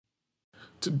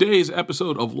Today's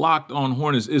episode of Locked On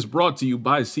Hornets is brought to you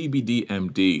by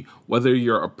CBDMD. Whether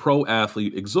you're a pro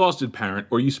athlete, exhausted parent,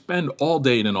 or you spend all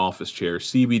day in an office chair,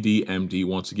 CBDMD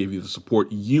wants to give you the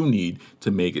support you need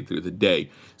to make it through the day.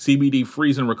 CBD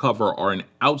Freeze and Recover are an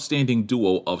outstanding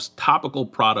duo of topical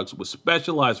products with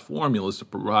specialized formulas to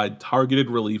provide targeted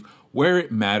relief where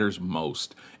it matters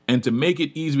most. And to make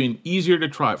it easier and easier to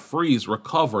try Freeze,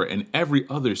 Recover, and every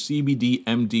other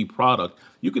CBDMD product,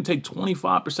 you can take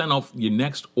 25% off your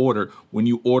next order when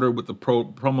you order with the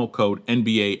promo code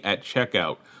NBA at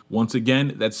checkout. Once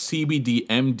again, that's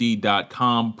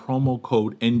CBDMD.com, promo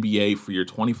code NBA for your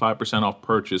 25% off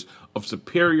purchase of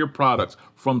superior products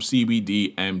from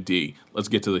CBDMD. Let's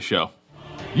get to the show.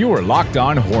 You are Locked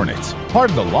On Hornets, part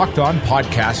of the Locked On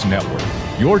Podcast Network.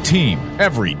 Your team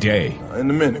every day. In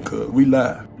a minute, cuz we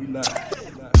live.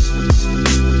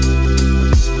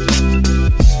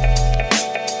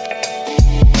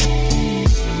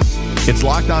 It's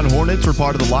Locked On Hornets. We're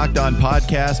part of the Locked On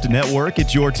Podcast Network.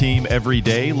 It's your team every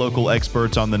day. Local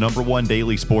experts on the #1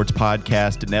 daily sports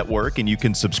podcast network. And you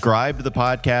can subscribe to the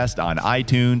podcast on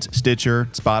iTunes, Stitcher,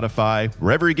 Spotify,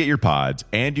 wherever you get your pods.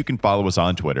 And you can follow us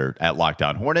on Twitter at Locked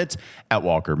On Hornets, at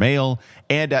Walker Mail,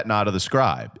 and at Nada the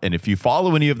Scribe. And if you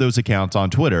follow any of those accounts on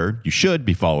Twitter, you should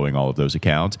be following all of those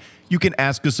accounts. You can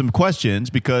ask us some questions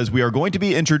because we are going to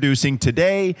be introducing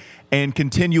today and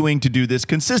continuing to do this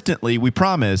consistently. We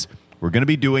promise. We're going to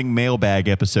be doing mailbag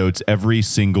episodes every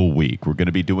single week. We're going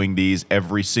to be doing these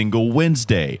every single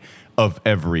Wednesday of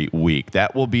every week.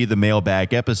 That will be the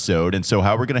mailbag episode. And so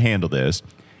how we're going to handle this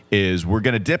is we're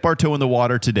going to dip our toe in the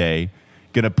water today,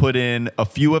 going to put in a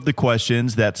few of the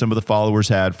questions that some of the followers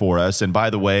had for us. And by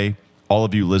the way, all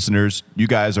of you listeners, you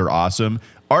guys are awesome.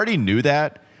 Already knew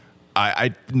that.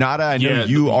 I know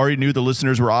you already knew the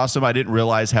listeners were awesome. I didn't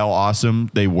realize how awesome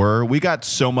they were. We got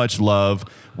so much love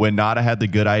when Nada had the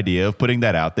good idea of putting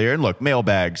that out there. And look,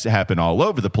 mailbags happen all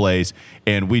over the place,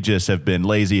 and we just have been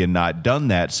lazy and not done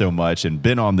that so much and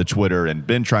been on the Twitter and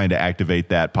been trying to activate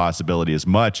that possibility as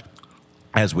much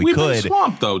as we could. We've been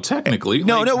swamped, though, technically.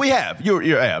 No, we have.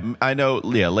 I know.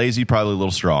 Yeah, lazy, probably a little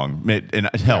strong. And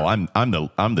hell,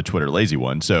 I'm the Twitter lazy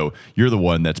one. So you're the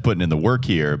one that's putting in the work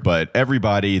here. But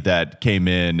everybody that came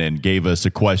in and gave us a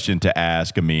question to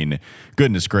ask, I mean,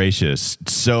 goodness gracious,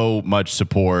 so much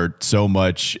support, so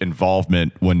much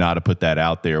involvement when Nada put that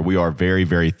out there. We are very,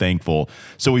 very thankful.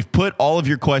 So we've put all of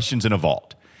your questions in a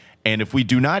vault. And if we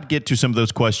do not get to some of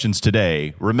those questions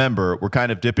today, remember, we're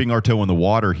kind of dipping our toe in the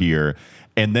water here.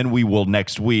 And then we will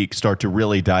next week start to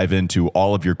really dive into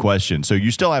all of your questions. So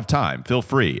you still have time. Feel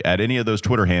free. At any of those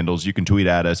Twitter handles, you can tweet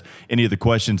at us any of the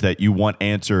questions that you want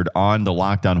answered on the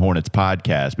Locked On Hornets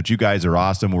podcast. But you guys are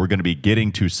awesome. We're going to be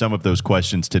getting to some of those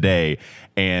questions today.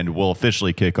 And we'll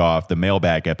officially kick off the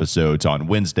mailbag episodes on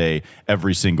Wednesday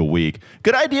every single week.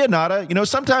 Good idea, Nada. You know,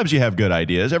 sometimes you have good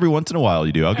ideas. Every once in a while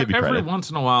you do. I'll give you credit. Every once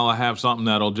in a while I have something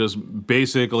that'll just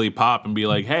basically pop and be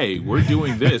like, hey, we're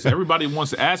doing this. Everybody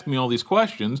wants to ask me all these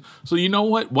questions. So you know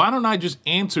what? Why don't I just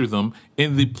answer them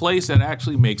in the place that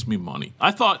actually makes me money?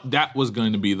 I thought that was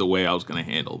going to be the way I was going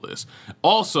to handle this.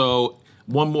 Also,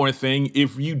 one more thing,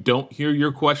 if you don't hear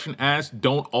your question asked,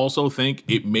 don't also think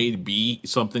it may be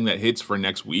something that hits for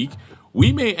next week.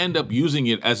 We may end up using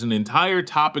it as an entire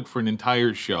topic for an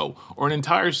entire show or an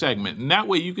entire segment. And that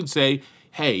way you can say,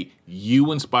 hey,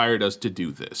 you inspired us to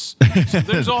do this. So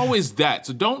there's always that.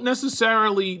 So don't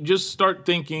necessarily just start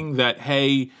thinking that,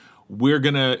 hey, we're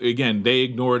going to, again, they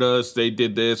ignored us, they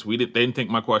did this, they didn't think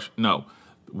my question. No.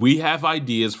 We have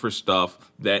ideas for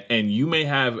stuff that, and you may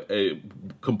have a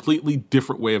completely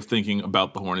different way of thinking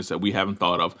about the Hornets that we haven't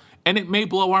thought of, and it may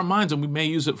blow our minds, and we may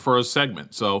use it for a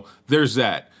segment. So there's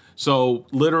that. So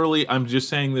literally, I'm just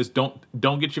saying this. Don't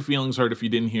get your feelings hurt if you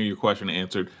didn't hear your question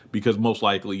answered, because most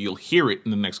likely you'll hear it in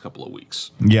the next couple of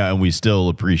weeks. Yeah, and we still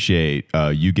appreciate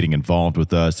you getting involved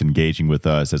with us, engaging with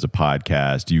us as a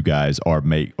podcast. You guys are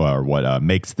what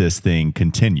makes this thing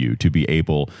continue to be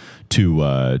able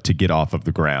to get off of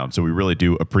the ground. So we really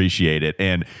do appreciate it.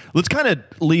 And let's kind of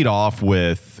lead off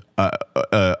with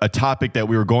a topic that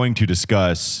we were going to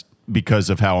discuss because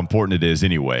of how important it is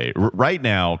anyway. Right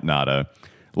now, Nada,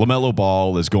 LaMelo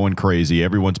Ball is going crazy.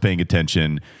 Everyone's paying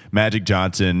attention. Magic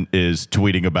Johnson is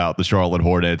tweeting about the Charlotte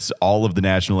Hornets. All of the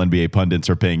national NBA pundits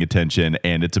are paying attention,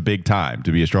 and it's a big time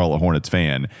to be a Charlotte Hornets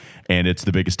fan, and it's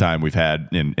the biggest time we've had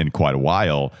in quite a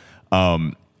while.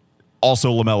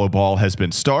 Also, LaMelo Ball has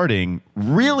been starting,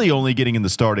 really only getting in the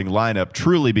starting lineup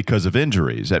truly because of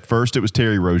injuries. At first, it was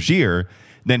Terry Rozier.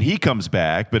 Then he comes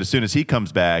back, but as soon as he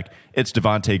comes back, it's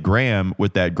Devontae Graham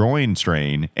with that groin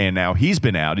strain, and now he's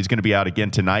been out. He's going to be out again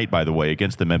tonight, by the way,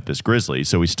 against the Memphis Grizzlies,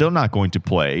 so he's still not going to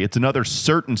play. It's another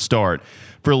certain start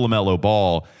for LaMelo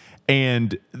Ball,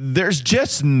 and there's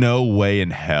just no way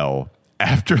in hell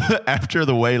after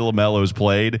the way LaMelo's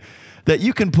played that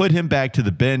you can put him back to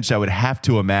the bench. I would have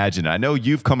to imagine. I know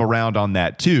you've come around on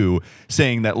that too,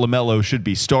 saying that LaMelo should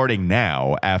be starting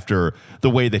now after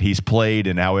the way that he's played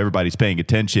and how everybody's paying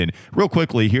attention. Real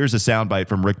quickly, here's a soundbite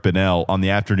from Rick Bonnell on the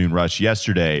Afternoon Rush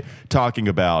yesterday talking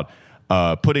about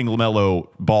putting LaMelo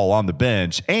Ball on the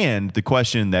bench and the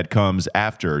question that comes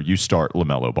after you start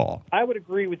LaMelo Ball. I would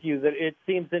agree with you that it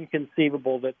seems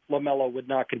inconceivable that LaMelo would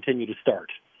not continue to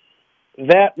start.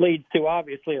 That leads to,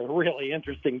 obviously, a really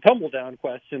interesting tumble-down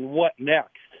question, what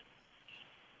next?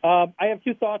 I have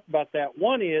two thoughts about that.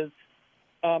 One is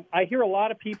I hear a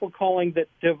lot of people calling that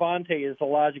Devontae is a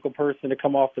logical person to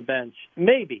come off the bench.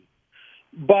 Maybe.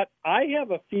 But I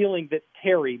have a feeling that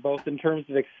Terry, both in terms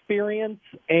of experience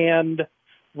and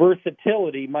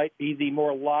versatility, might be the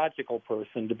more logical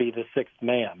person to be the sixth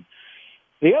man.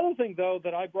 The other thing, though,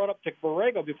 that I brought up to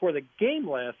Borrego before the game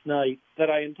last night that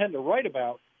I intend to write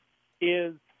about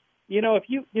is, if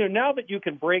you now that you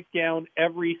can break down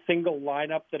every single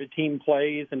lineup that a team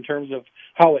plays in terms of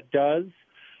how it does,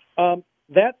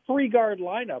 that three-guard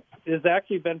lineup has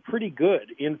actually been pretty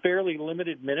good in fairly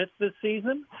limited minutes this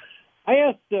season. I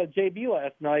asked JB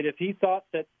last night if he thought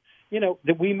that,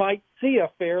 that we might see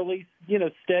a fairly,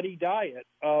 steady diet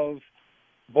of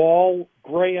Ball,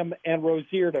 Graham, and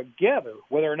Rozier together,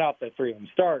 whether or not the three of them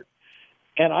start.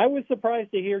 And I was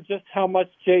surprised to hear just how much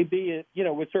JB,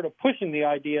 was sort of pushing the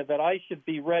idea that I should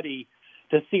be ready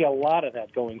to see a lot of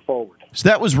that going forward. So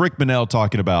that was Rick Bonnell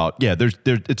talking about,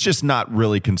 it's just not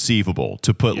really conceivable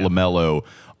to put LaMelo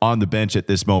on the bench at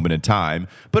this moment in time.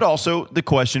 But also the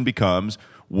question becomes,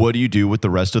 what do you do with the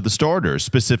rest of the starters,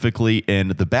 specifically in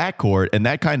the backcourt? And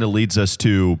that kind of leads us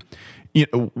to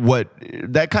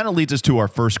our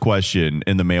first question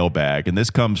in the mailbag, and this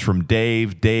comes from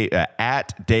Dave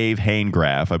at Dave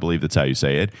Hanegraaff. I believe that's how you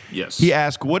say it. Yes. He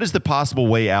asked, "What is the possible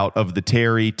way out of the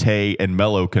Terry, Tay, and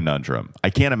Melo conundrum? I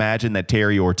can't imagine that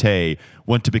Terry or Tay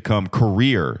want to become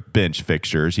career bench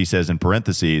fixtures." He says in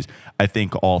parentheses, "I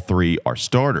think all three are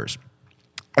starters."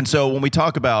 And so when we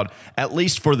talk about, at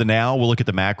least for the now, we'll look at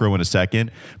the macro in a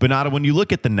second, but Nada, when you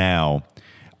look at the now,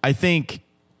 I think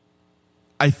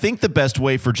the best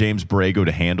way for James Borrego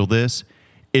to handle this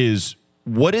is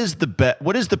what is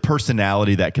the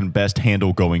personality that can best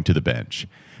handle going to the bench?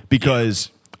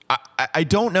 Because I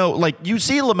don't know, like you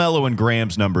see LaMelo and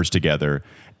Graham's numbers together,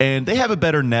 and they have a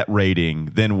better net rating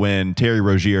than when Terry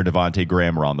Rozier and Devontae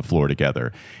Graham are on the floor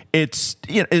together. It's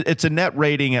a net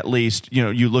rating at least.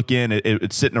 You look in,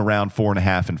 it's sitting around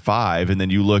 4.5 and 5, and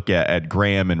then you look at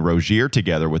Graham and Rozier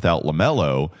together without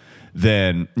LaMelo,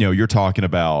 then you're talking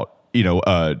about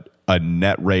a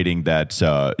net rating that's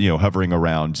hovering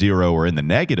around 0 or in the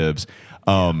negatives.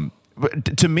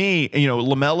 But to me,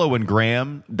 LaMelo and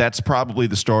Graham, that's probably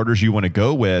the starters you want to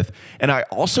go with. And I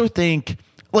also think,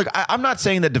 look, I'm not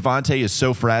saying that Devontae is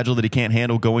so fragile that he can't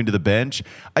handle going to the bench.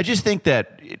 I just think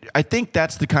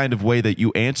that's the kind of way that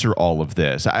you answer all of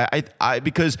this.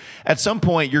 Because at some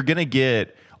point you're going to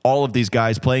get all of these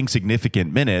guys playing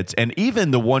significant minutes, and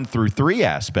even the 1 through 3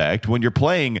 aspect, when you're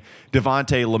playing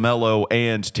Devontae, LaMelo,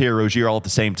 and Terry Rozier all at the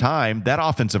same time, that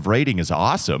offensive rating is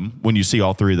awesome when you see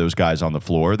all three of those guys on the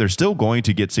floor. They're still going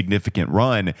to get significant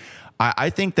run.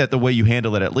 I think that the way you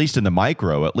handle it, at least in the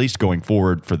micro, at least going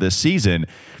forward for this season,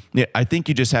 I think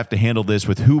you just have to handle this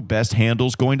with who best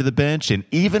handles going to the bench. And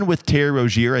even with Terry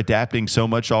Rozier adapting so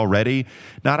much already,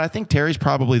 I think Terry's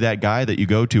probably that guy that you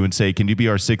go to and say, can you be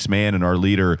our sixth man and our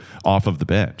leader off of the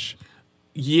bench?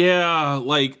 Yeah,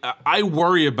 I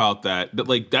worry about that.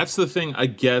 That's the thing, I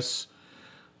guess.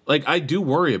 I do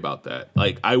worry about that.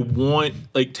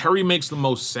 Terry makes the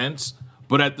most sense.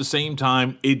 But at the same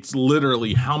time, it's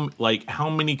literally how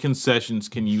many concessions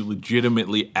can you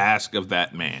legitimately ask of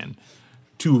that man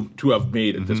to have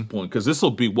made at this point? Because this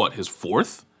will be his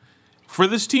fourth for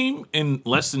this team in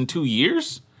less than 2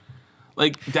 years.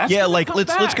 Let's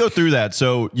go through that.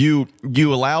 So you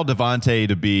allow Devontae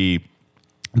to be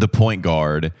the point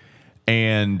guard,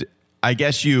 and I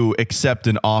guess you accept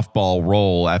an off-ball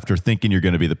role after thinking you're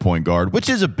going to be the point guard, which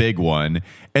is a big one.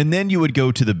 And then you would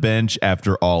go to the bench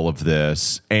after all of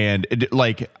this. And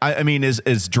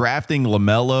is drafting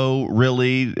LaMelo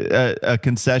really a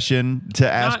concession to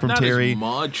ask from Terry? Not as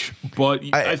much, but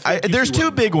there's two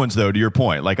big ones though. To your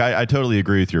point, I totally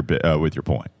agree with your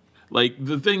point. Like,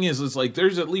 the thing is, it's like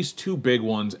there's at least two big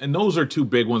ones, and those are two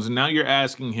big ones. And now you're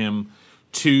asking him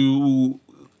to,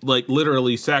 like,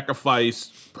 literally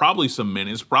sacrifice probably some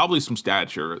minutes, probably some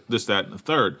stature, this, that, and the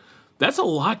third. That's a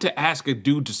lot to ask a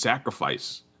dude to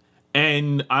sacrifice.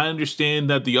 And I understand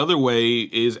that the other way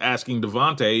is asking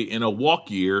Davante in a walk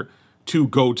year to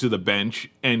go to the bench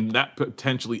and that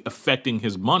potentially affecting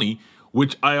his money,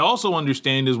 which I also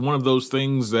understand is one of those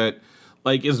things that,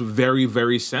 like, is very,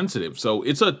 very sensitive. So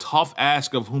it's a tough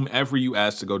ask of whomever you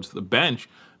ask to go to the bench,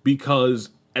 because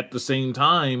at the same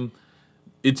time,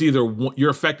 it's either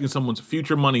you're affecting someone's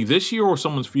future money this year or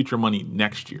someone's future money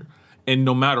next year. And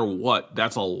no matter what,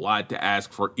 that's a lot to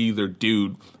ask for either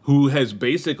dude who has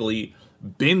basically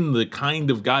been the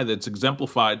kind of guy that's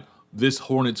exemplified this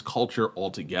Hornets culture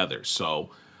altogether.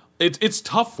 So it's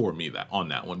tough for me on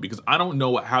that one, because I don't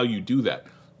know how you do that.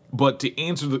 But to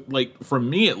answer for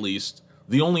me at least,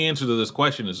 the only answer to this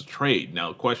question is a trade. Now,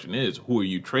 the question is, who are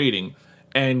you trading?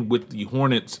 And with the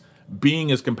Hornets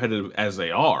being as competitive as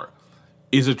they are,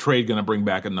 is a trade going to bring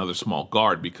back another small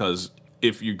guard? Because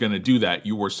if you're going to do that,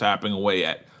 you were sapping away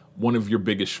at one of your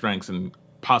biggest strengths and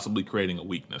possibly creating a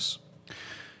weakness.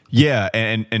 Yeah,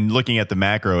 and looking at the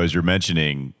macro, as you're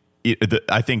mentioning,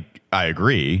 I think I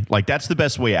agree. Like, that's the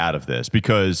best way out of this,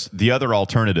 because the other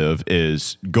alternative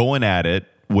is going at it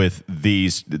with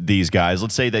these guys.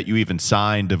 Let's say that you even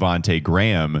sign Devontae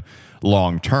Graham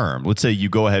long term. Let's say you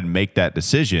go ahead and make that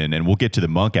decision, and we'll get to the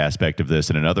Monk aspect of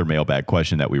this in another mailbag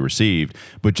question that we received.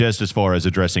 But just as far as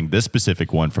addressing this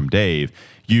specific one from Dave,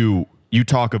 you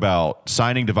talk about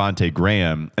signing Devontae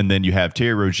Graham, and then you have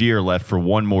Terry Rozier left for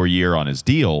one more year on his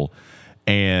deal,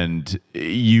 and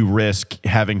you risk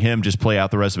having him just play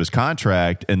out the rest of his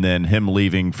contract and then him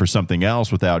leaving for something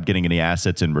else without getting any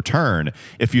assets in return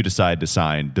if you decide to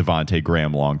sign Devontae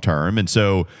Graham long term. And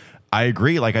so I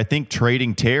agree. Like, I think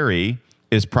trading Terry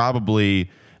is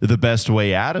probably the best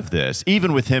way out of this,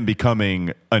 even with him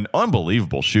becoming an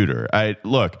unbelievable shooter. I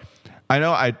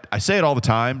know I say it all the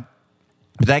time,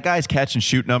 but that guy's catch and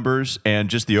shoot numbers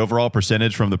and just the overall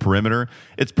percentage from the perimeter,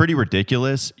 it's pretty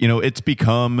ridiculous. You know, it's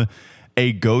become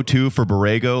a go-to for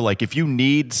Borrego. Like, if you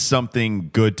need something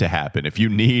good to happen, if you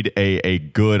need a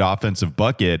good offensive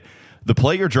bucket, the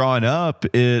play you're drawing up,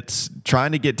 it's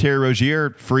trying to get Terry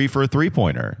Rozier free for a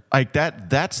three-pointer. Like,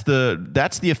 that's the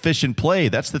efficient play.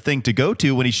 That's the thing to go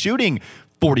to when he's shooting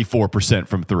 44%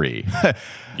 from three.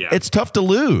 Yeah. It's tough to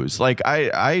lose. Like,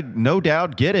 I no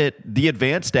doubt get it. The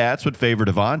advanced stats would favor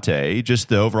Devontae. Just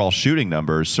the overall shooting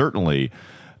numbers certainly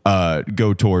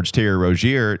go towards Terry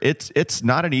Rozier. It's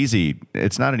not an easy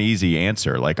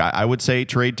answer. Like, I would say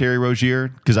trade Terry Rozier,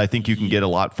 because I think you can get a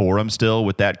lot for him still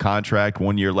with that contract,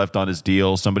 1 year left on his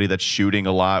deal, somebody that's shooting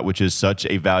a lot, which is such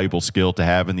a valuable skill to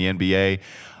have in the NBA.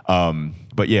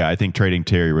 But yeah, I think trading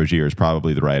Terry Rozier is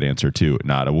probably the right answer too,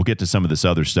 Nada. We'll get to some of this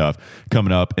other stuff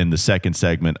coming up in the second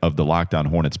segment of the Locked On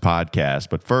Hornets podcast.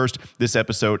 But first, this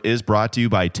episode is brought to you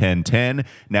by 1010.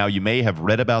 Now, you may have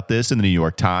read about this in the New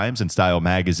York Times and Style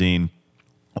Magazine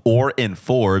or in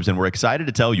Forbes, and we're excited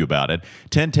to tell you about it.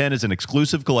 1010 is an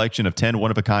exclusive collection of 10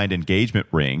 one-of-a-kind engagement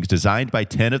rings designed by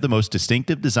 10 of the most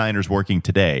distinctive designers working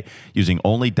today. Using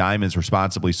only diamonds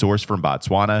responsibly sourced from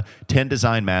Botswana, 10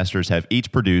 design masters have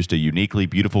each produced a uniquely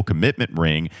beautiful commitment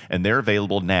ring, and they're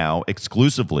available now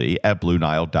exclusively at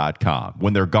BlueNile.com.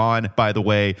 When they're gone, by the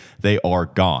way, they are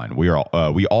gone. We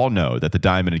all know that the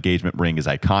diamond engagement ring is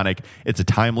iconic. It's a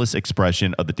timeless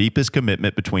expression of the deepest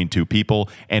commitment between two people,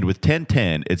 and with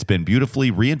 1010, it's been beautifully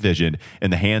re-envisioned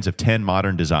in the hands of 10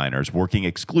 modern designers working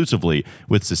exclusively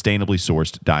with sustainably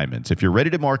sourced diamonds. If you're ready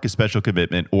to mark a special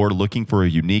commitment or looking for a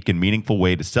unique and meaningful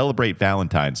way to celebrate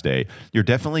Valentine's Day, you're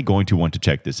definitely going to want to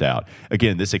check this out.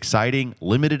 Again, this exciting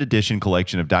limited edition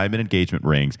collection of diamond engagement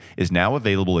rings is now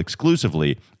available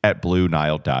exclusively at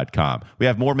BlueNile.com. We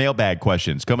have more mailbag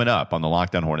questions coming up on the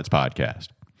Locked On Hornets podcast.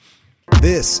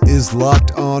 This is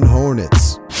Locked On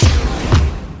Hornets.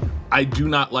 I do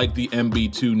not like the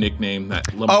MB2 nickname that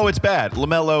Oh, it's bad.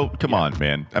 LaMelo, come on,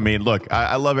 man. I mean, look,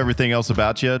 I love everything else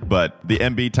about you, but the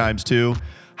MB times 2,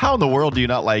 how in the world do you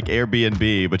not like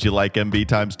Airbnb, but you like MB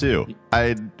times 2?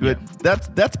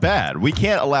 That's bad. We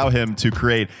can't allow him to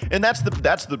create, and that's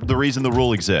the reason the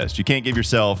rule exists. You can't give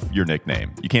yourself your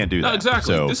nickname. You can't do that. No,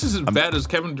 exactly. So, this is as bad as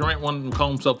Kevin Durant wanted to call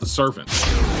himself the servant.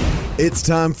 It's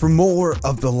time for more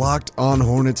of the Locked On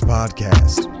Hornets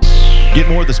podcast. Get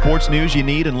more of the sports news you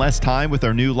need in less time with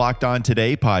our new Locked On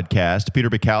Today podcast. Peter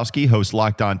Bukowski hosts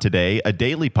Locked On Today, a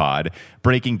daily pod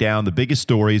breaking down the biggest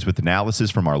stories with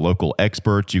analysis from our local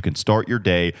experts. You can start your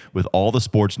day with all the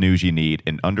sports news you need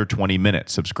in under 20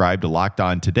 minutes. Subscribe to Locked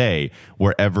On Today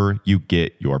wherever you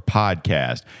get your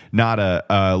podcast. Nada,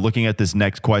 looking at this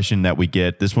next question that we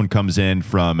get, this one comes in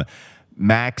from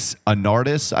Max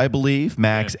Anartis, I believe.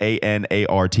 Max,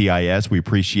 Anartis. We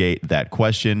appreciate that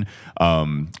question.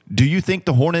 Do you think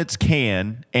the Hornets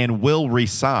can and will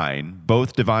re-sign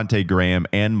both Devontae Graham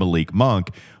and Malik Monk?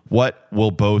 What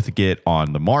will both get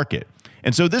on the market?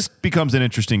 And so this becomes an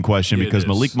interesting question because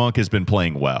Malik Monk has been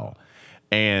playing well.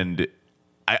 And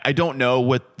I don't know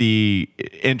what the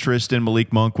interest in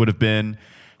Malik Monk would have been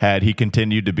had he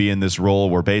continued to be in this role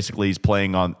where basically he's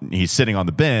sitting on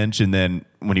the bench, and then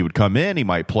when he would come in, he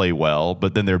might play well,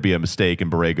 but then there'd be a mistake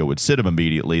and Borrego would sit him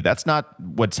immediately. That's not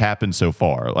what's happened so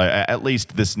far, at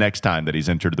least this next time that he's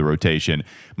entered the rotation.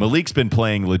 Malik's been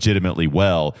playing legitimately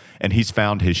well, and he's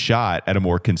found his shot at a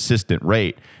more consistent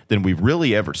rate than we've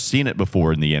really ever seen it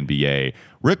before in the NBA.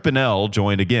 Rick Bonnell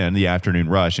joined again the Afternoon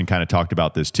Rush and kind of talked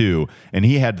about this too, and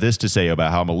he had this to say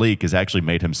about how Malik has actually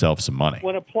made himself some money.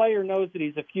 When a player knows that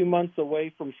he's a few months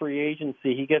away from free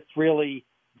agency, he gets really,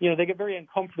 they get very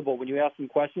uncomfortable when you ask them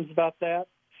questions about that.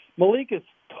 Malik is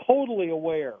totally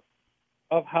aware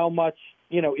of how much,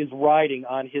 is riding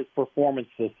on his performance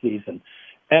this season.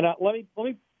 And let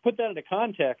me put that into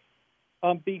context.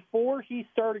 Before he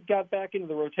got back into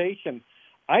the rotation,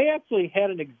 I actually had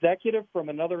an executive from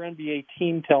another NBA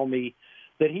team tell me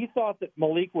that he thought that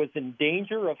Malik was in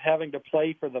danger of having to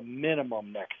play for the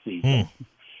minimum next season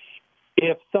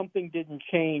if something didn't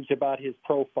change about his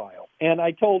profile. And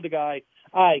I told the guy,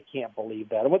 I can't believe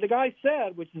that. And what the guy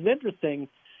said, which is interesting,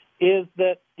 is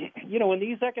that, in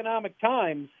these economic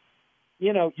times,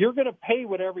 you're going to pay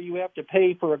whatever you have to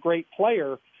pay for a great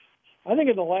player. I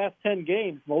think in the last 10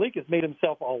 games, Malik has made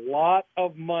himself a lot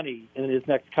of money in his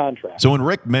next contract. So when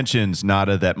Rick mentions,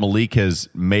 Nada, that Malik has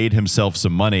made himself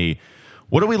some money,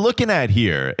 what are we looking at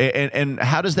here? And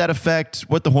how does that affect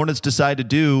what the Hornets decide to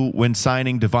do when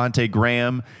signing Devontae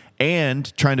Graham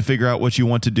and trying to figure out what you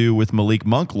want to do with Malik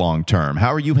Monk long term?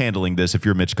 How are you handling this if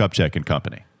you're Mitch Kupchak and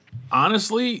company?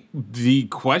 Honestly, the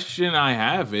question I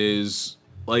have is,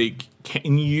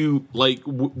 can you,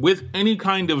 with any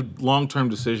kind of long-term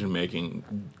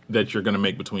decision-making that you're going to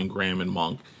make between Graham and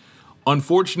Monk,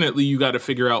 unfortunately, you got to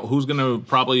figure out who's going to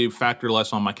probably factor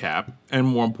less on my cap, and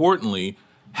more importantly,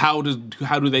 how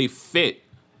do they fit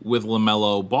with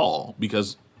LaMelo Ball?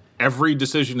 Because every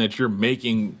decision that you're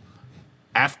making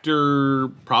after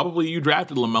probably you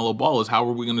drafted LaMelo Ball is how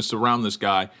are we going to surround this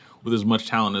guy with as much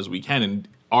talent as we can, and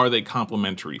are they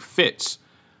complementary fits?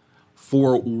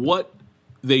 For what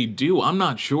they do, I'm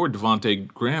not sure Devontae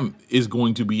Graham is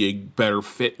going to be a better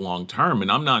fit long term, and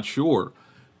I'm not sure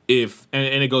if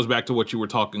and it goes back to what you were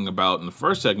talking about in the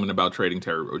first segment about trading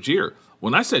Terry Rozier.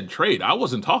 When I said trade, I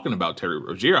wasn't talking about Terry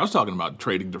Rozier. I was talking about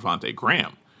trading Devontae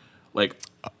Graham.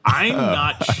 I'm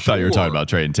not sure. I thought you were talking about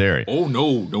trading Terry. Oh,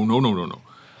 no.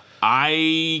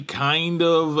 I kind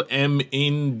of am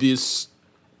in this,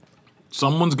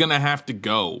 someone's going to have to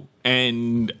go,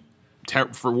 and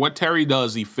for what Terry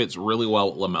does, he fits really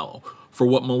well with LaMelo. For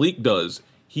what Malik does,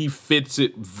 he fits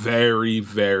it very,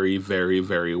 very, very,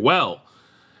 very well.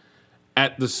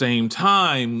 At the same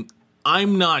time,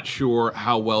 I'm not sure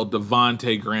how well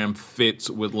Devontae Graham fits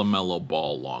with LaMelo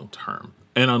Ball long term.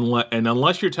 And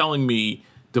unless you're telling me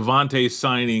Devontae's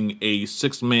signing a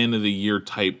 6th man of the year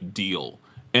type deal,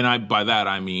 and by that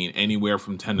I mean anywhere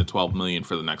from 10 to 12 million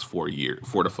for the next 4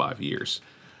 to 5 years,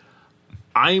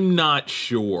 I'm not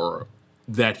sure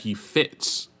that he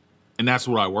fits. And that's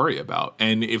what I worry about.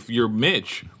 And if you're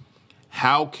Mitch,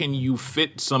 how can you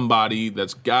fit somebody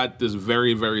that's got this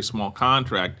very, very small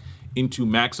contract into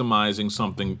maximizing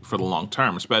something for the long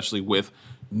term, especially with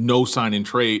no sign and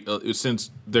trade,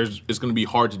 since it's going to be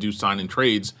hard to do sign and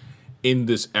trades in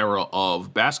this era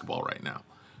of basketball right now.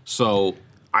 So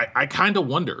I kind of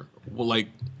wonder,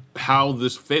 how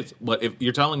this fits. But if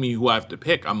you're telling me who I have to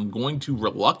pick, I'm going to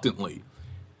reluctantly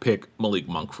pick Malik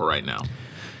Monk for right now.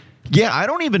 Yeah, I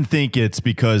don't even think it's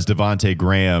because Devontae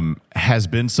Graham has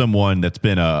been someone that's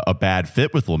been a bad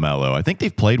fit with LaMelo. I think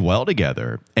they've played well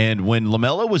together. And when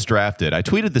LaMelo was drafted, I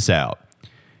tweeted this out.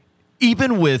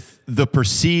 Even with the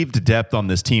perceived depth on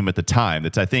this team at the time,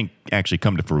 that's, I think, actually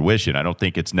come to fruition. I don't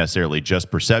think it's necessarily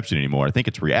just perception anymore. I think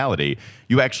it's reality.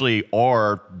 You actually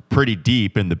are pretty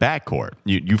deep in the backcourt.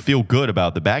 You feel good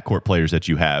about the backcourt players that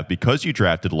you have because you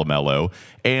drafted LaMelo,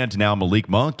 and now Malik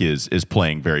Monk is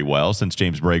playing very well since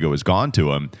James Borrego has gone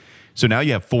to him. So now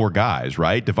you have 4 guys,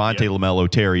 right? Devontae, LaMelo,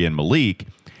 Terry, and Malik.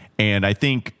 And I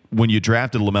think when you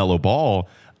drafted LaMelo Ball,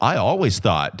 I always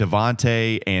thought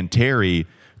Devontae and Terry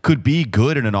could be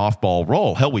good in an off-ball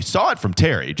role. Hell, we saw it from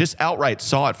Terry, just outright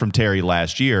saw it from Terry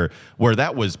last year, where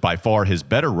that was by far his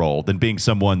better role than being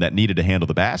someone that needed to handle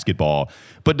the basketball.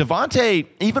 But Devontae,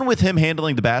 even with him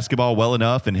handling the basketball well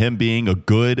enough and him being a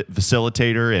good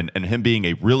facilitator and him being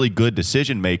a really good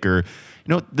decision maker,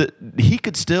 he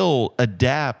could still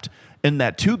adapt in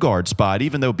that two-guard spot,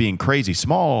 even though being crazy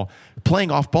small. Playing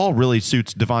off-ball really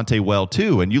suits Devontae well,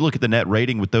 too. And you look at the net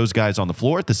rating with those guys on the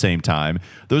floor at the same time,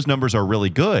 those numbers are really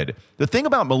good. The thing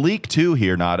about Malik, too,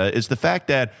 here, Nada, is the fact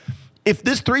that if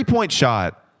this three-point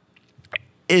shot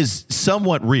is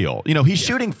somewhat real, he's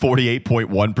shooting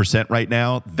 48.1% right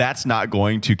now. That's not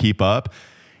going to keep up.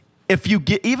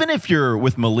 Even if you're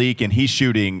with Malik and he's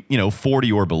shooting,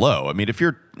 40 or below, I mean, if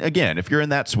you're in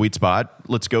that sweet spot,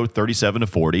 let's go 37 to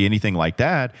 40, anything like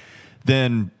that,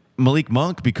 then Malik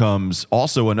Monk becomes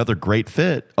also another great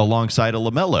fit alongside a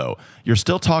LaMelo. You're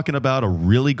still talking about a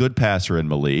really good passer in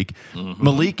Malik. Mm-hmm.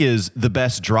 Malik is the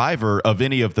best driver of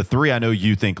any of the three. I know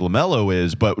you think LaMelo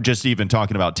is, but just even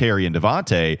talking about Terry and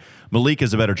Devontae, Malik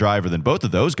is a better driver than both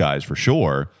of those guys for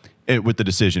sure with the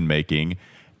decision making.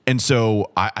 And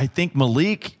so I think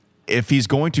Malik, if he's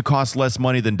going to cost less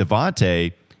money than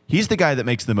Devontae, he's the guy that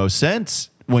makes the most sense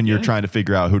when you're trying to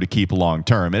figure out who to keep long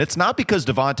term. And it's not because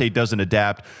Devontae doesn't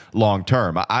adapt long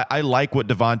term. I like what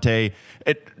Devontae,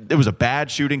 it was a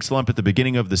bad shooting slump at the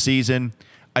beginning of the season.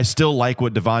 I still like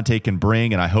what Devontae can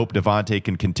bring, and I hope Devontae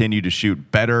can continue to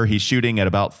shoot better. He's shooting at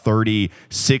about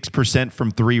 36%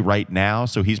 from three right now,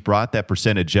 so he's brought that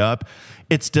percentage up.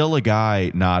 It's still a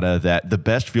guy, Nada, that the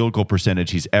best field goal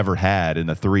percentage he's ever had in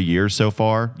the 3 years so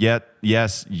far. Yet,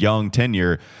 yes, young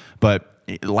tenure, but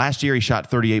last year he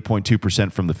shot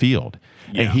 38.2% from the field,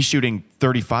 and he's shooting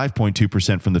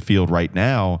 35.2% from the field right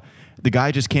now. The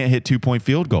guy just can't hit 2-point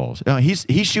field goals.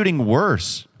 He's shooting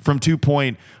worse from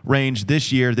 2-point range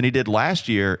this year than he did last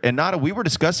year. And Nada, we were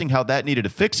discussing how that needed to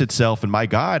fix itself, and my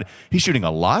God, he's shooting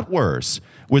a lot worse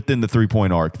within the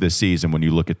 3-point arc this season when you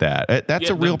look at that.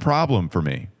 That's a real problem for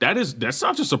me. That's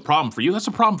not just a problem for you. That's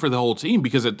a problem for the whole team,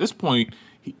 because at this point,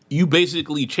 you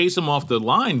basically chase him off the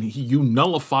line. You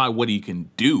nullify what he can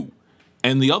do.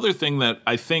 And the other thing that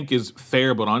I think is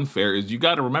fair but unfair is you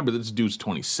got to remember this dude's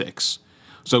 26.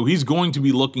 So he's going to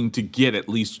be looking to get at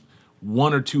least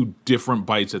one or two different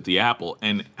bites at the apple,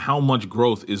 and how much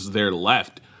growth is there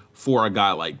left for a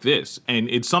guy like this. And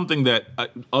it's something that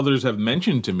others have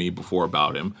mentioned to me before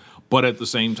about him, but at the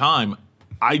same time,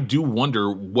 I do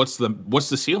wonder what's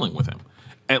the ceiling with him.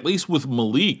 At least with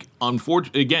Malik,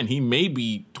 unfortunately, again, he may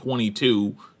be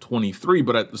 22, 23,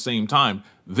 but at the same time,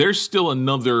 there's still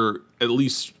another at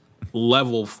least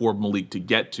level for Malik to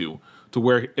get to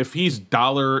where if he's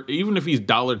even if he's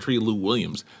Dollar Tree Lou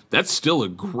Williams, that's still a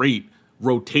great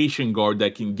rotation guard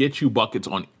that can get you buckets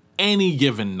on any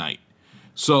given night.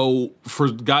 So for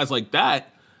guys like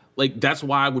that, that's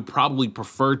why I would probably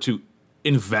prefer to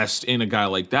invest in a guy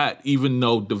like that, even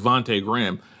though Devontae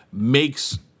Graham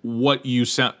makes what you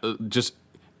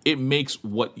it makes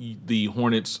what the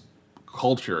Hornets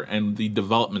culture and the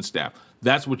development staff,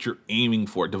 that's what you're aiming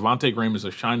for. Devontae Graham is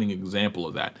a shining example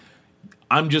of that.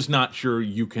 I'm just not sure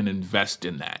you can invest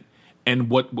in that. And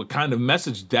what kind of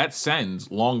message that sends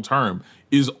long term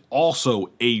is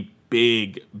also a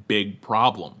big, big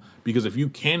problem. Because if you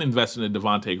can invest in a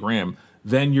Devontae Graham,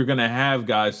 then you're going to have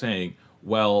guys saying,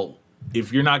 well,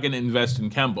 if you're not going to invest in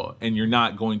Kemba and you're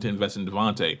not going to invest in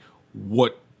Devontae,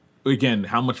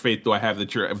 how much faith do I have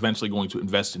that you're eventually going to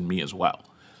invest in me as well?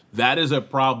 That is a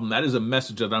problem. That is a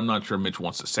message that I'm not sure Mitch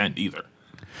wants to send either.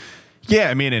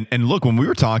 Yeah, I mean, and look, when we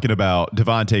were talking about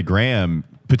Devontae Graham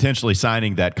potentially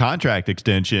signing that contract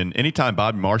extension, anytime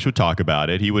Bobby Marks would talk about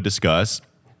it, he would discuss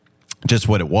just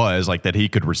what it was, like that he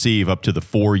could receive up to the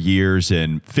 4 years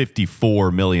and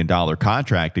 $54 million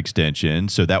contract extension.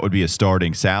 So that would be a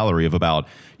starting salary of about,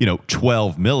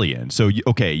 $12 million. So, you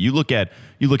look at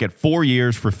 4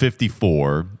 years for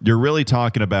 54, you're really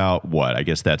talking about what? I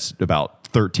guess that's about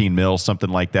 13 mil,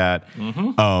 something like that.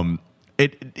 Mm-hmm.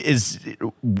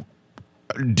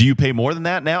 Do you pay more than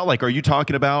that now? Like, are you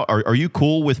talking about, are you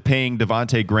cool with paying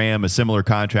Devontae Graham a similar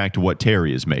contract to what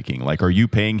Terry is making? Like, are you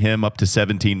paying him up to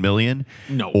 $17 million?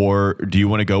 No. Or do you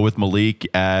want to go with Malik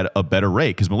at a better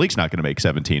rate? Because Malik's not going to make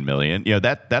 $17 million.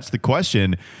 That's the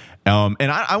question.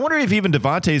 And I wonder if even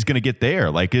Devontae is going to get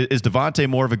there. Like, is Devontae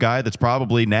more of a guy that's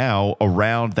probably now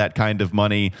around that kind of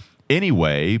money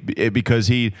anyway, because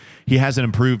he hasn't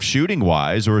improved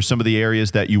shooting-wise, or some of the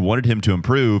areas that you wanted him to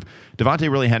improve.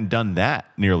 Devontae really hadn't done that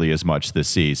nearly as much this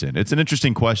season. It's an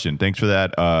interesting question. Thanks for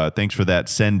that. Thanks for that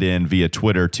send in via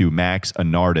Twitter to Max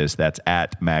Anardis. That's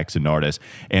at Max Anardis.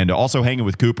 And also Hanging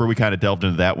with Cooper, we kind of delved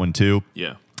into that one too.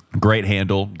 Yeah. Great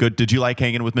handle. Good. Did you like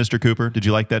Hanging with Mr. Cooper? Did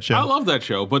you like that show? I love that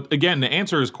show. But again, to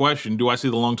answer his question, do I see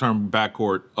the long-term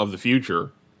backcourt of the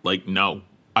future? Like, no.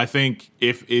 I think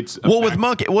if it's with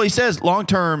Monk, he says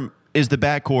long-term is the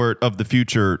backcourt of the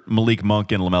future Malik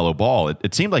Monk and LaMelo Ball.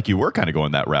 It seemed like you were kind of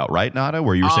going that route, right, Nada?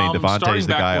 Where you were saying Devontae's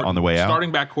the guy on the way out?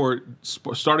 Starting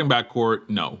backcourt,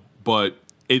 no. But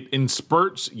in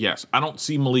spurts, yes. I don't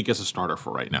see Malik as a starter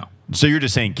for right now. So you're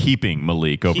just saying keeping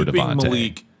Malik over Devontae?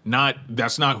 Malik,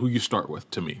 that's not who you start with,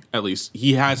 to me. At least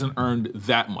he hasn't earned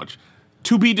that much.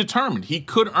 To be determined. He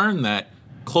could earn that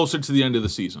closer to the end of the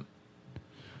season.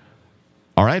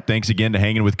 All right, thanks again to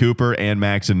Hanging with Cooper and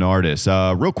Max Anardis.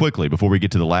 Real quickly, before we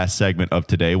get to the last segment of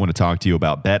today, I want to talk to you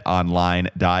about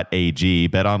betonline.ag.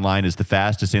 BetOnline is the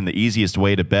fastest and the easiest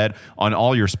way to bet on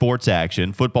all your sports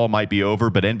action. Football might be over,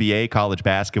 but NBA, college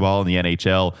basketball, and the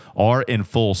NHL are in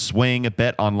full swing.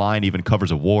 BetOnline even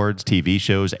covers awards, TV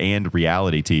shows, and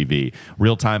reality TV.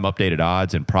 Real-time updated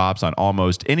odds and props on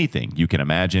almost anything you can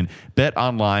imagine.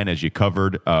 BetOnline has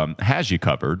you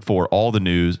covered for all the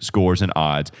news, scores, and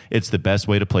odds. It's the best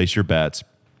way to place your bets,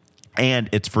 and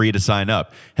it's free to sign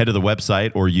up. Head to the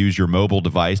website or use your mobile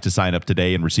device to sign up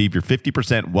today and receive your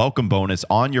 50% welcome bonus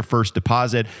on your first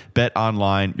deposit.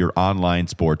 BetOnline, your online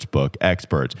sportsbook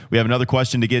experts. We have another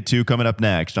question to get to coming up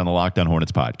next on the Locked On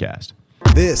Hornets podcast.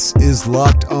 This is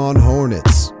Locked On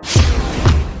Hornets.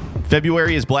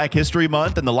 February is Black History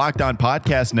Month, and the Locked On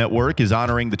Podcast Network is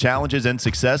honoring the challenges and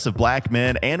success of black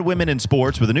men and women in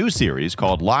sports with a new series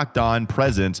called Locked On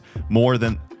Presents More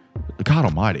Than... God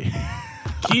almighty.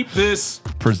 Keep this.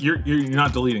 You're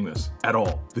not deleting this at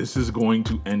all. This is going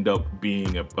to end up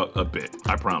being a bit.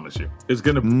 I promise you. It's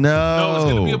gonna No, it's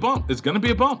gonna be a bump. It's gonna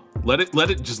be a bump. Let it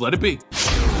be.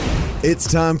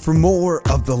 It's time for more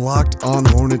of the Locked On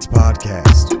Hornets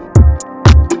podcast.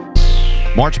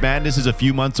 March Madness is a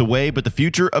few months away, but the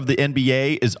future of the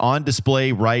NBA is on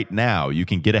display right now. You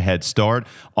can get a head start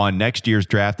on next year's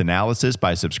draft analysis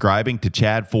by subscribing to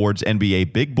Chad Ford's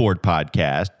NBA Big Board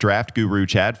podcast. Draft guru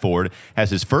Chad Ford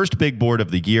has his first big board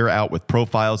of the year out with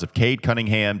profiles of Cade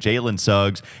Cunningham, Jalen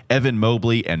Suggs, Evan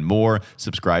Mobley, and more.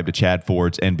 Subscribe to Chad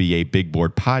Ford's NBA Big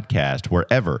Board podcast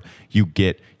wherever you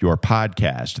get your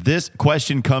podcast. This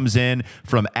question comes in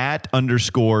from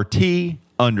 @_T_Ashley.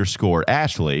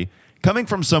 Coming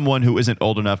from someone who isn't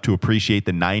old enough to appreciate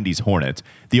the 90s Hornets,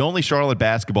 the only Charlotte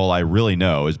basketball I really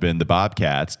know has been the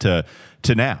Bobcats to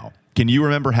now. Can you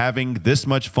remember having this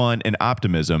much fun and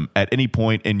optimism at any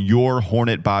point in your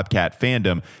Hornet Bobcat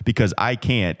fandom? Because I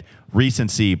can't.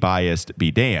 Recency biased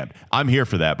be damned. I'm here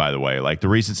for that, by the way. Like the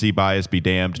recency bias be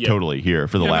damned, totally here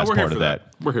for the last part of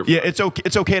that. We're here for that.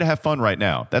 It's okay to have fun right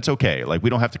now. That's okay. Like we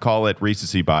don't have to call it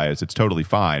recency bias. It's totally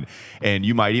fine. And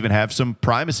you might even have some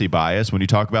primacy bias when you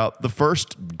talk about the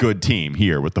first good team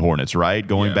here with the Hornets, right?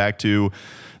 Going back to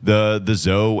the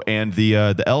Zoe and the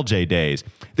LJ days.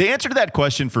 The answer to that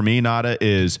question for me, Nada,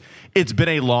 is it's been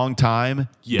a long time.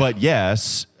 Yeah. But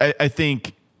yes, I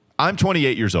think I'm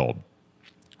 28 years old.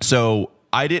 So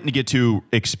I didn't get to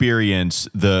experience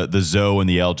the Zoe and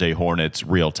the LJ Hornets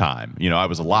real time. You know, I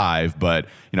was alive, but,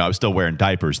 you know, I was still wearing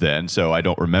diapers then. So I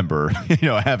don't remember,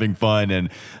 having fun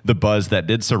and the buzz that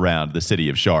did surround the city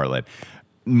of Charlotte.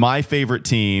 My favorite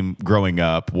team growing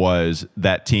up was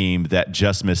that team that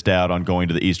just missed out on going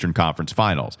to the Eastern Conference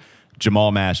Finals.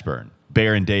 Jamal Mashburn,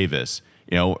 Baron Davis.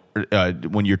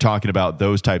 When you're talking about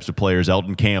those types of players,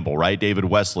 Eldon Campbell, right? David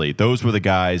Wesley. Those were the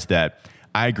guys that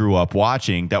I grew up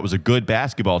watching. That was a good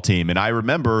basketball team. And I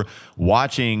remember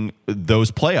watching those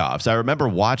playoffs. I remember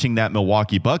watching that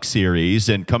Milwaukee Bucks series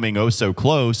and coming oh so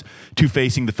close to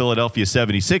facing the Philadelphia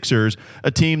 76ers,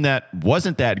 a team that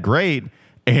wasn't that great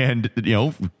and,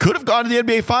 could have gone to the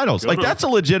NBA Finals. Like, that's a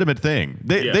legitimate thing.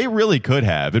 They really could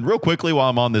have. And real quickly while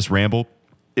I'm on this ramble,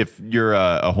 if you're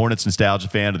a Hornets nostalgia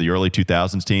fan of the early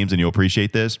 2000s teams and you'll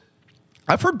appreciate this,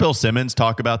 I've heard Bill Simmons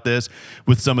talk about this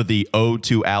with some of the Ode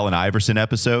to Allen Iverson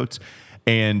episodes.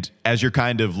 And as you're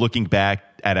kind of looking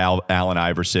back at Allen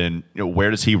Iverson,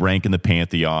 where does he rank in the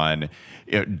pantheon?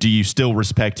 Do you still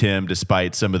respect him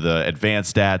despite some of the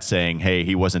advanced stats saying, hey,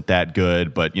 he wasn't that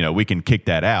good, but, we can kick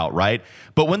that out, right?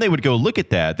 But when they would go look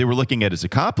at that, they were looking at his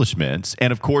accomplishments.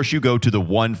 And, of course, you go to the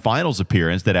one finals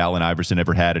appearance that Allen Iverson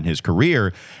ever had in his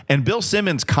career. And Bill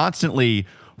Simmons constantly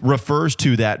refers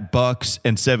to that Bucks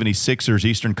and 76ers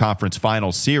Eastern Conference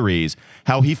Finals series,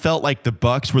 how he felt like the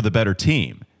Bucks were the better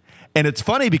team. And it's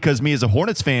funny because me as a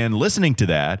Hornets fan listening to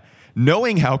that,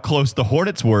 knowing how close the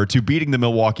Hornets were to beating the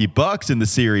Milwaukee Bucks in the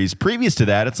series previous to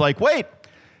that, it's like, wait,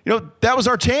 that was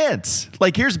our chance.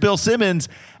 Like, here's Bill Simmons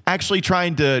actually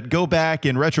trying to go back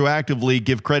and retroactively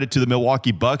give credit to the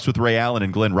Milwaukee Bucks with Ray Allen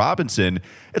and Glenn Robinson.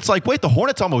 It's like, wait, the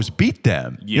Hornets almost beat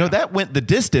them. Yeah. That went the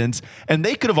distance, and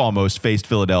they could have almost faced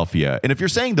Philadelphia. And if you're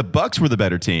saying the Bucks were the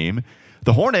better team,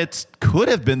 the Hornets could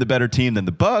have been the better team than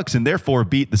the Bucks and therefore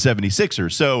beat the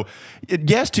 76ers. So,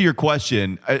 yes, to your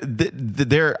question, I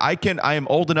am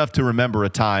old enough to remember a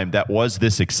time that was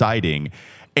this exciting.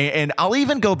 And I'll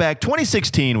even go back.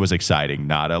 2016 was exciting,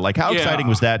 Nada. Like, how exciting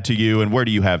was that to you, and where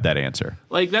do you have that answer?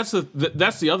 Like, that's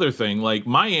the other thing. Like,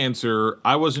 my answer,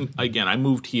 I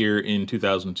moved here in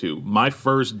 2002. My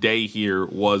first day here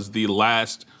was the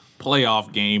last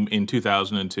playoff game in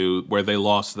 2002 where they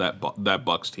lost that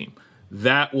Bucks team.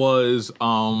 That was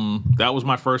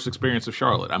my first experience of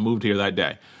Charlotte. I moved here that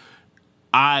day.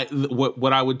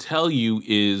 What I would tell you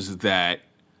is that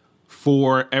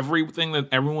for everything that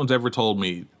everyone's ever told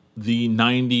me, the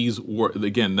 90s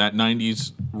that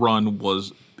 90s run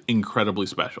was incredibly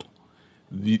special.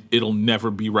 It'll never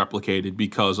be replicated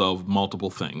because of multiple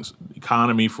things.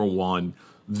 Economy, for one,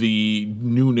 the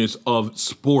newness of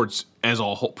sports as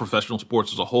a whole, professional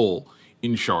sports as a whole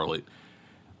in Charlotte.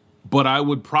 But I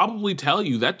would probably tell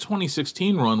you that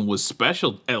 2016 run was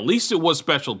special. At least it was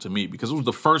special to me because it was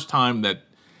the first time that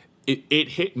it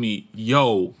hit me,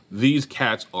 these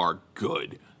cats are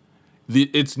good.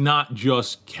 It's not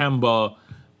just Kemba.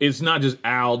 It's not just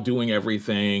Al doing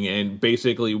everything and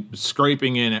basically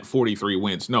scraping in at 43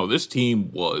 wins. No, this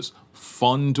team was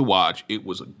fun to watch. It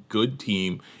was a good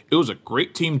team. It was a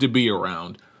great team to be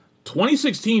around.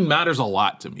 2016 matters a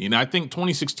lot to me. And I think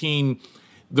 2016,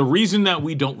 the reason that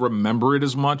we don't remember it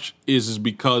as much is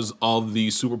because of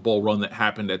the Super Bowl run that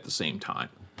happened at the same time.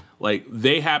 Like,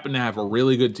 they happened to have a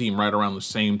really good team right around the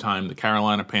same time the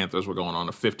Carolina Panthers were going on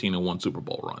a 15-1 Super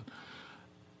Bowl run.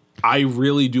 I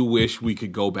really do wish we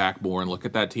could go back more and look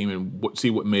at that team and see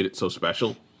what made it so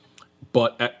special.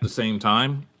 But at the same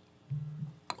time,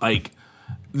 like,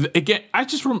 again,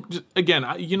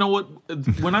 you know what?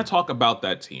 When I talk about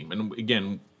that team, and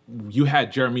again, you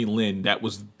had Jeremy Lin. That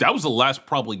was the last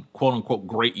probably quote unquote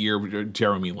great year of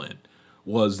Jeremy Lin.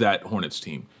 Was that Hornets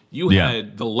team? You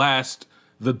had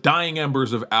the dying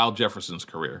embers of Al Jefferson's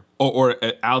career, or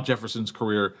Al Jefferson's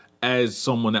career as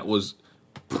someone that was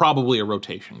probably a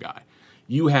rotation guy.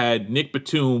 You had Nick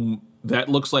Batum. That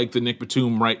looks like the Nick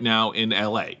Batum right now in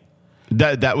L.A.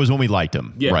 That was when we liked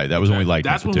him. Yeah, right. That was when we liked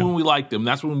him. That's when we liked him.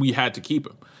 That's when we had to keep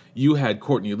him. You had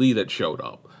Courtney Lee that showed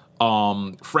up.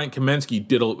 Frank Kaminsky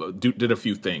did a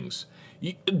few things.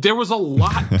 There was a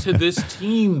lot to this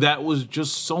team that was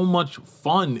just so much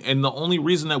fun, and the only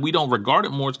reason that we don't regard it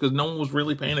more is because no one was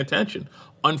really paying attention.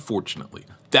 Unfortunately,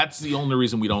 that's the only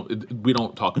reason we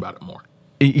don't talk about it more.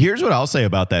 Here's what I'll say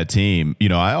about that team.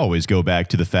 I always go back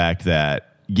to the fact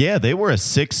that they were a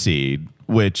 6 seed,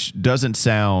 which doesn't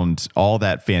sound all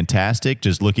that fantastic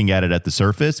just looking at it at the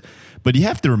surface, but you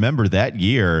have to remember that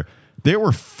year there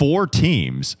were 4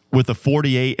 teams with a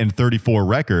 48-34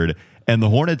 record. And the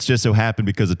Hornets just so happened,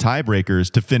 because of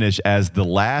tiebreakers, to finish as the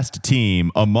last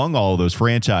team among all of those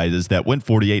franchises that went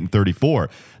 48-34.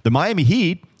 The Miami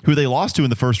Heat, who they lost to in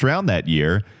the first round that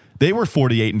year, they were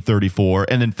 48-34.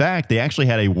 And in fact, they actually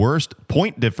had a worst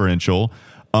point differential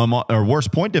on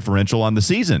the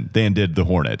season than did the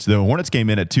Hornets. The Hornets came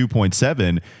in at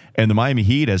 2.7, and the Miami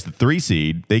Heat, as the 3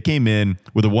 seed, they came in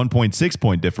with a 1.6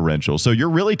 point differential. So you're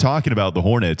really talking about the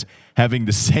Hornets having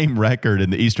the same record in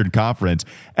the Eastern Conference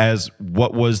as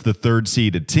what was the 3rd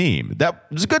seeded team. That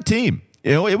was a good team.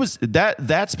 It was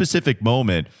that specific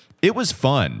moment. It was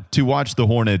fun to watch the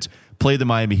Hornets play the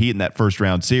Miami Heat in that first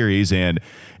round series, and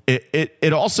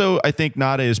It also, I think,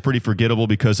 Nada, is pretty forgettable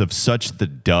because of such the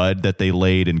dud that they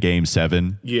laid in Game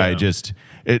 7. Yeah. They just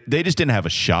didn't have a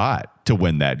shot to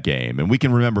win that game. And we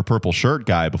can remember Purple Shirt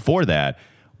Guy before that.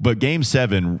 But Game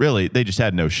 7, really, they just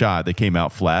had no shot. They came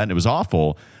out flat, and it was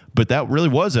awful. But that really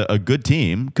was a good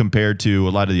team compared to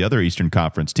a lot of the other Eastern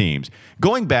Conference teams.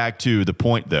 Going back to the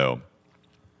point, though,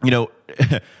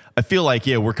 I feel like,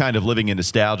 we're kind of living in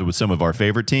nostalgia with some of our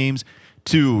favorite teams.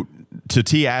 To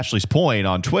T. Ashley's point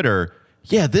on Twitter,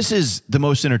 this is the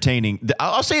most entertaining.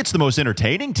 I'll say it's the most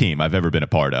entertaining team I've ever been a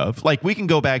part of. Like, we can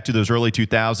go back to those early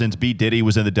 2000s. B. Diddy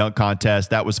was in the dunk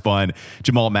contest. That was fun.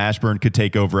 Jamal Mashburn could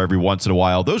take over every once in a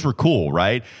while. Those were cool,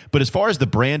 right? But as far as the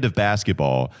brand of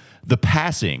basketball, the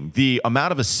passing, the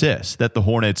amount of assists that the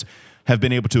Hornets have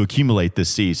been able to accumulate this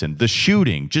season. The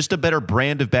shooting, just a better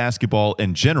brand of basketball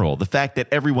in general. The fact that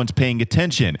everyone's paying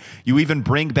attention. You even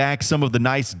bring back some of the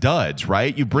nice duds,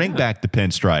 right? You bring back the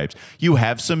pinstripes. You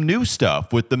have some new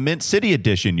stuff with the Mint City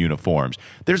Edition uniforms.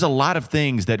 There's a lot of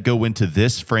things that go into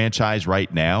this franchise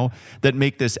right now that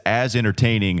make this as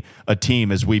entertaining a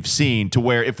team as we've seen, to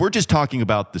where if we're just talking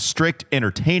about the strict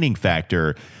entertaining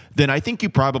factor, then I think you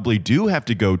probably do have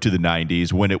to go to the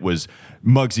 90s when it was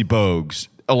Muggsy Bogues,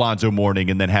 Alonzo Mourning,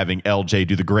 and then having LJ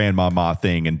do the grandmama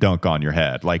thing and dunk on your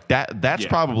head. Like that's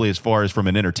probably, as far as from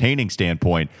an entertaining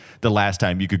standpoint, the last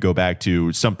time you could go back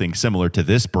to something similar to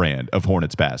this brand of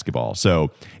Hornets basketball.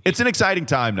 So it's an exciting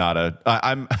time, Nada.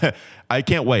 I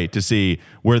can't wait to see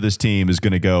where this team is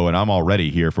going to go, and I'm already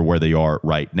here for where they are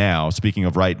right now. Speaking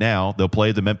of right now, they'll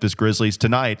play the Memphis Grizzlies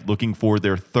tonight, looking for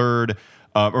their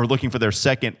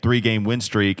second 3-game win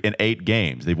streak in 8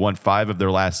 games. They've won 5 of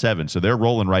their last 7, so they're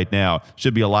rolling right now.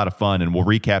 Should be a lot of fun, and we'll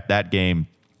recap that game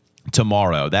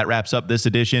tomorrow. That wraps up this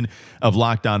edition of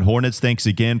Locked On Hornets. Thanks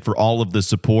again for all of the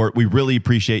support. We really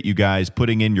appreciate you guys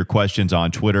putting in your questions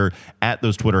on Twitter at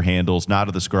those Twitter handles,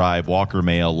 Nada the Scribe, Walker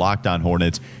Mail, Locked On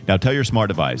Hornets. Now tell your smart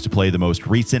device to play the most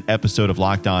recent episode of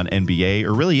Locked On NBA,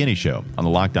 or really any show on the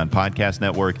Locked On Podcast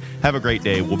Network. Have a great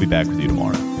day. We'll be back with you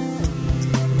tomorrow.